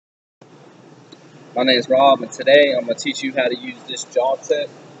My name is Rob, and today I'm going to teach you how to use this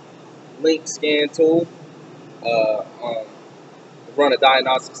jaltest link scan tool. Run a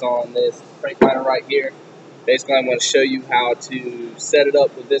diagnostics on this brake liner right here. Basically, I'm going to show you how to set it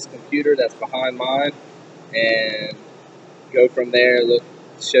up with this computer that's behind mine, and go from there.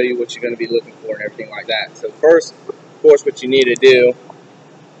 Show you what you're going to be looking for and everything like that. So first, of course, what you need to do.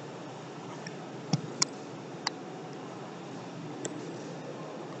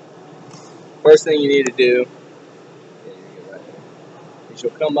 First thing you need to do is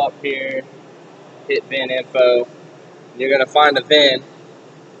you'll come up here, hit VIN info, and you're going to find a VIN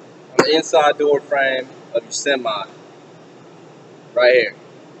on the inside door frame of your semi, right here.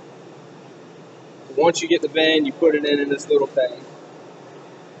 So once you get the VIN, you put it in this little thing.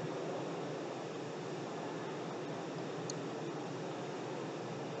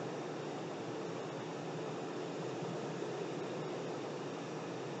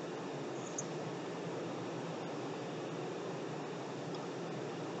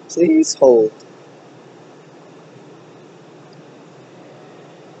 Please hold.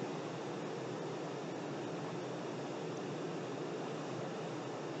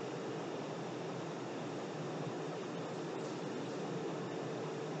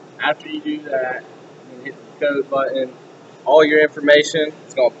 After you do that, you hit the code button. All your information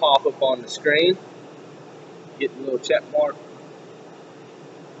is going to pop up on the screen. Hit the little check mark.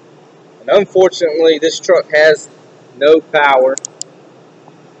 And unfortunately, this truck has no power.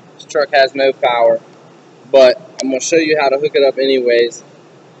 But I'm going to show you how to hook it up anyways.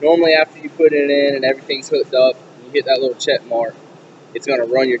 Normally, after you put it in and everything's hooked up, you hit that little check mark, it's going to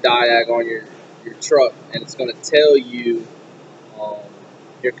run your diag on your truck, and it's going to tell you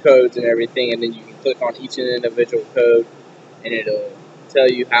your codes and everything, and then you can click on each individual code, and it'll tell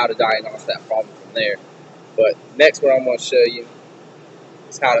you how to diagnose that problem from there. But next, what I'm going to show you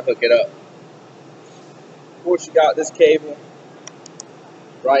is how to hook it up. Of course, you got this cable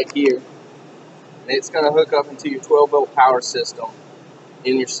right here, and it's going to hook up into your 12-volt power system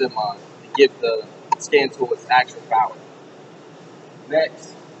in your semi to give the scan tool its actual power.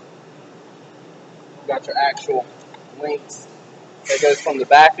 Next, you got your actual links that goes from the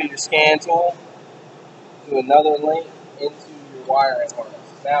back of your scan tool to another link into your wiring harness.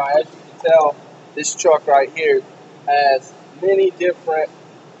 Now, as you can tell, this truck right here has many different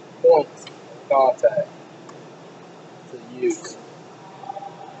points of contact to use.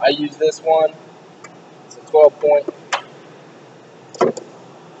 I use this one. It's a 12 point.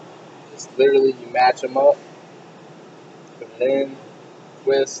 Just literally you match them up, put it in,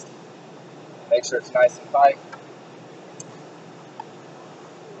 twist, make sure it's nice and tight.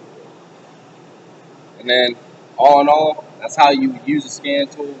 And then, all in all, that's how you would use a scan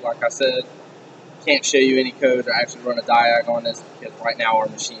tool. Like I said, can't show you any codes or actually run a diag on this because right now our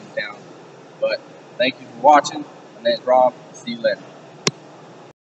machine's down. But thank you for watching. My name's Rob. See you later.